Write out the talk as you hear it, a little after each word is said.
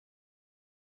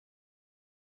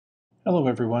Hello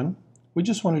everyone. We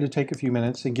just wanted to take a few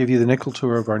minutes and give you the nickel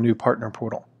tour of our new partner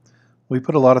portal. We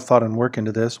put a lot of thought and work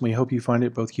into this, and we hope you find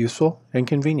it both useful and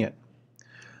convenient.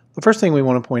 The first thing we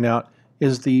want to point out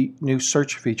is the new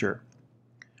search feature.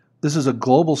 This is a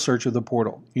global search of the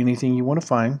portal. Anything you want to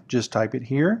find, just type it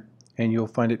here and you'll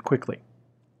find it quickly.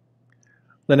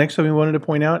 The next thing we wanted to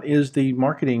point out is the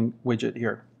marketing widget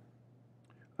here.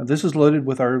 This is loaded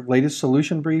with our latest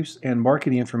solution briefs and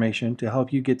marketing information to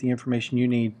help you get the information you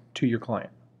need to your client.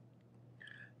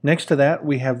 Next to that,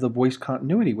 we have the voice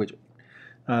continuity widget.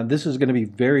 This is going to be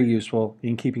very useful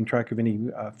in keeping track of any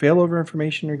failover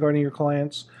information regarding your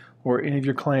clients or any of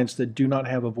your clients that do not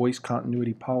have a voice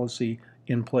continuity policy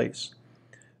in place.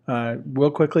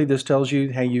 Real quickly, this tells you,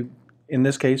 hey, in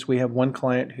this case, we have one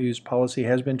client whose policy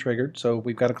has been triggered, so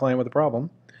we've got a client with a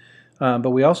problem.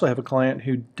 But we also have a client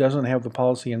who doesn't have the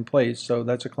policy in place, so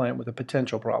that's a client with a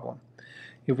potential problem.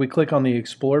 If we click on the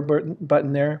Explore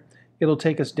button there, it'll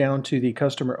take us down to the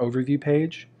customer overview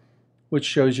page, which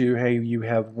shows you, hey, you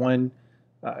have one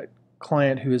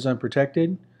client who is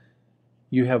unprotected.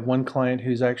 You have one client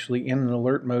who's actually in an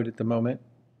alert mode at the moment.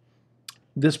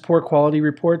 This poor quality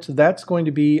reports, that's going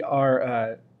to be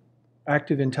our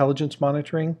active intelligence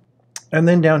monitoring. And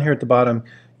then down here at the bottom,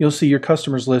 you'll see your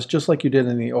customers list just like you did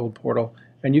in the old portal,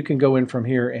 and you can go in from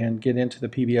here and get into the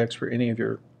PBX for any of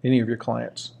your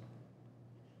clients.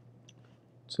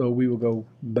 So we will go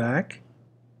back.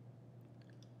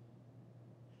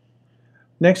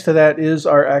 Next to that is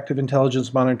our active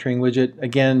intelligence monitoring widget.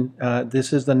 Again,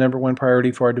 this is the #1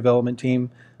 priority for our development team.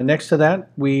 And next to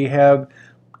that, we have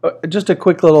just a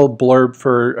quick little blurb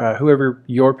for whoever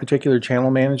your particular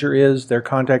channel manager is, their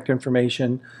contact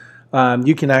information.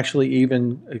 You can actually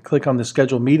even click on the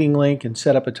schedule meeting link and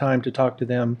set up a time to talk to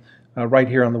them right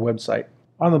here on the website.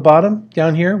 On the bottom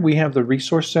down here we have the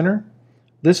Resource Center.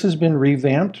 This has been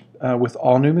revamped with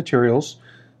all new materials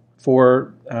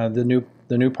for the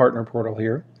new partner portal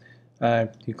here.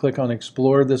 You click on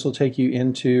Explore. This will take you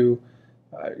into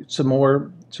some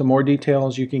more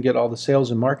details. You can get all the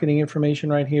sales and marketing information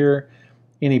right here,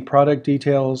 any product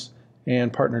details,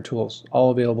 and partner tools, all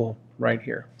available right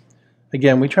here.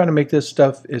 Again, we try to make this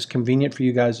stuff as convenient for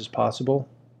you guys as possible.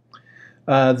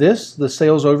 The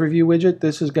sales overview widget,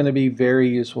 this is going to be very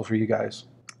useful for you guys.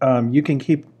 You can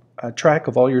keep track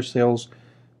of all your sales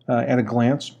at a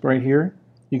glance right here.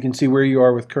 You can see where you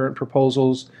are with current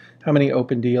proposals, how many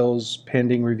open deals,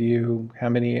 pending review, how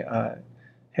many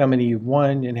you've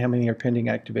won, and how many are pending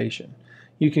activation.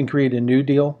 You can create a new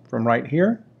deal from right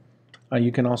here.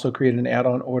 You can also create an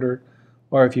add-on order,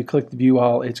 or if you click the View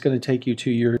All, it's going to take you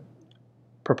to your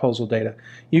proposal data.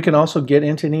 You can also get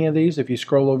into any of these. If you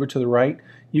scroll over to the right,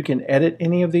 you can edit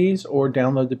any of these or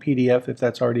download the PDF if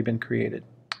that's already been created.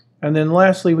 And then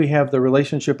lastly, we have the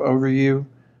relationship overview.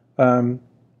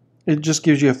 It just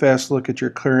gives you a fast look at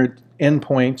your current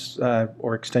endpoints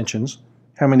or extensions,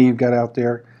 how many you've got out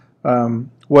there,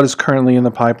 what is currently in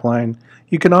the pipeline.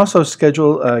 You can also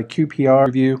schedule a QPR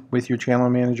review with your channel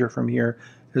manager from here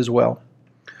as well.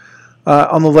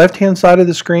 On the left-hand side of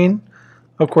the screen,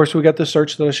 of course, we got the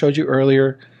search that I showed you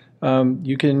earlier.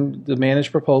 The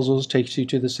Manage Proposals takes you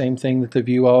to the same thing that the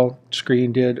View All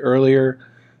screen did earlier.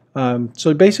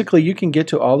 So basically, you can get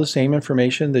to all the same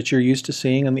information that you're used to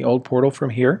seeing in the old portal from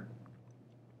here.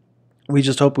 We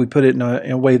just hope we put it in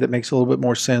a way that makes a little bit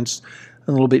more sense and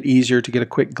a little bit easier to get a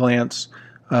quick glance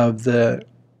of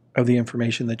the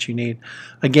information that you need.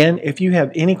 Again, if you have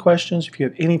any questions, if you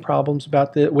have any problems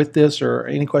with this or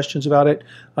any questions about it,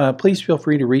 please feel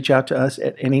free to reach out to us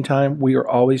at any time. We are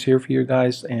always here for you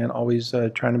guys and always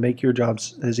trying to make your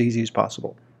jobs as easy as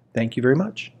possible. Thank you very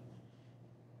much.